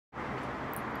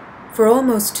For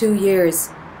almost 2 years,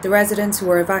 the residents who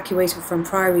were evacuated from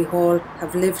Priory Hall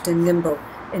have lived in limbo,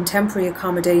 in temporary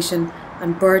accommodation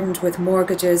and burdened with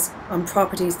mortgages on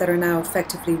properties that are now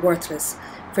effectively worthless.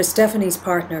 For Stepahanie's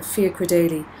partner, Fiachra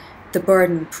Daly, the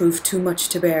burden proved too much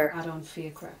to bear.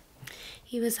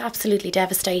 He was absolutely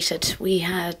devastated. We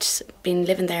had been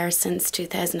living there since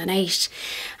 2008,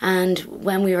 and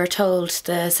when we were told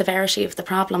the severity of the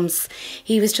problems,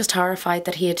 he was just horrified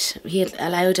that he had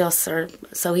allowed us, or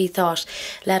so he thought,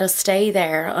 let us stay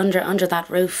there under that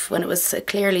roof when it was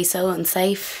clearly so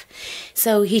unsafe.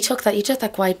 So he took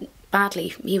that quite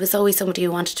badly. He was always somebody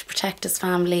who wanted to protect his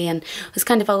family and was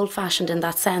kind of old-fashioned in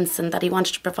that sense, and that he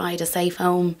wanted to provide a safe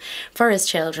home for his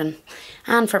children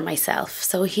and for myself.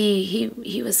 So he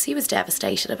was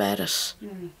devastated about it.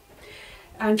 Mm.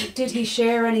 And did he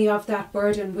share any of that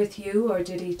burden with you, or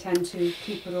did he tend to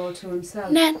keep it all to himself?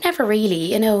 No, never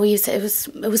really. You know, it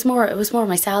was more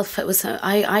myself. It was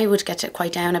I would get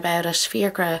quite down about it.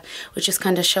 Fiachra would just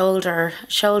kind of shoulder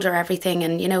everything,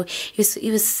 and you know,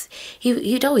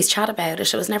 he'd always chat about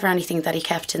it. It was never anything that he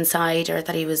kept inside, or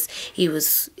that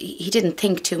he didn't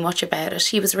think too much about it.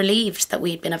 He was relieved that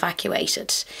we'd been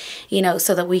evacuated, you know,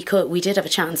 so that we did have a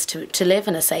chance to live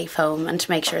in a safe home and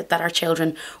to make sure that our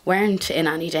children weren't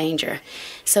in any danger.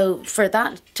 So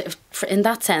in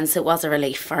that sense, it was a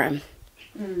relief for him.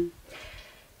 Mm.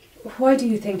 Why do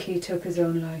you think he took his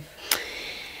own life?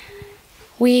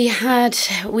 We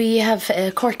have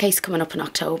a court case coming up in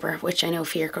October, which I know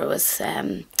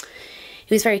Fiachra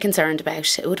he was very concerned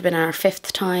about. It would have been our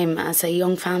 5th time as a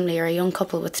young family, or a young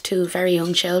couple with 2 very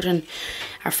young children,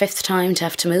 our 5th time to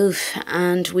have to move,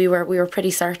 and we were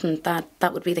pretty certain that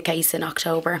that would be the case in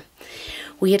October.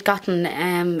 We had gotten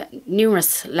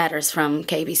numerous letters from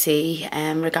KBC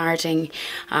regarding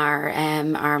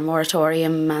our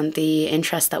moratorium and the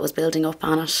interest that was building up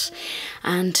on it,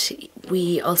 and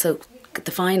we also,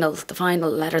 the final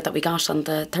letter that we got on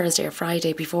the Thursday or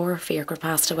Friday before Fiachra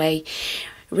passed away,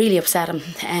 really upset him.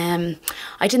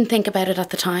 I didn't think about it at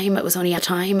the time. It was only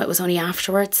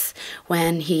afterwards,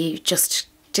 when he just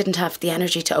didn't have the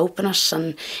energy to open it,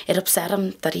 and it upset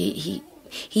him that he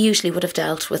usually would have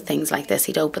dealt with things like this.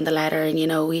 He'd open the letter, and you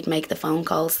know, he'd make the phone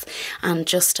calls, and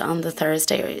just on the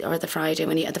Thursday or the Friday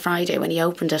when he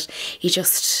opened it, he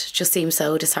just seemed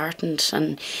so disheartened,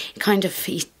 and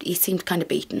he seemed kind of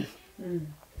beaten. Mm.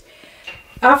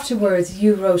 Afterwards,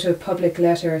 you wrote a public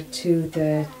letter to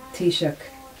the Taoiseach,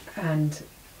 and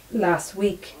last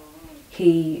week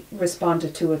he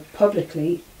responded to it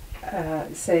publicly,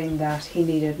 saying that he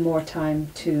needed more time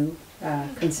to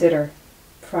consider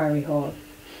Priory Hall.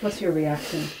 What's your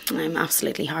reaction? I'm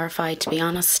absolutely horrified, to be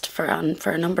honest, for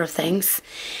a number of things.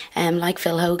 Like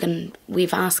Phil Hogan,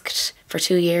 we've asked for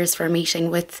 2 years for a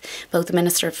meeting with both the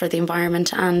Minister for the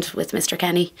Environment and with Mr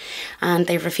Kenny, and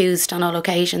they've refused on all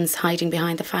occasions, hiding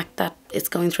behind the fact that it's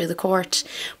going through the court,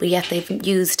 but yet they've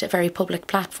used a very public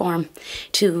platform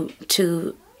to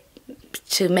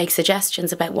make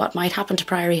suggestions about what might happen to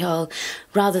Priory Hall,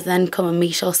 rather than come and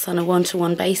meet us on a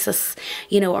one-to-one basis,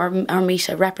 you know, or meet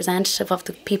a representative of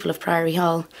the people of Priory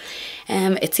Hall.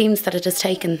 It seems that it has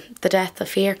taken the death of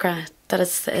Fiachra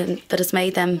that has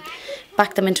made them,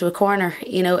 back them into a corner.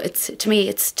 You know, to me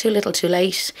it's too little too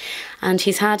late, and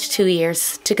he's had 2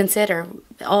 years to consider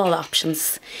all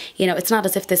options. You know, it's not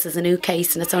as if this is a new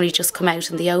case and it's only just come out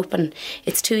in the open.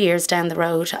 It's 2 years down the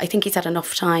road. I think he's had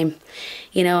enough time,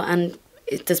 you know, and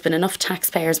there's been enough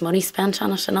taxpayers' money spent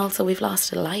on it, and also we've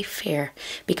lost a life here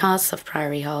because of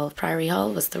Priory Hall. Priory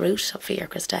Hall was the root of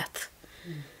Fiachra's death.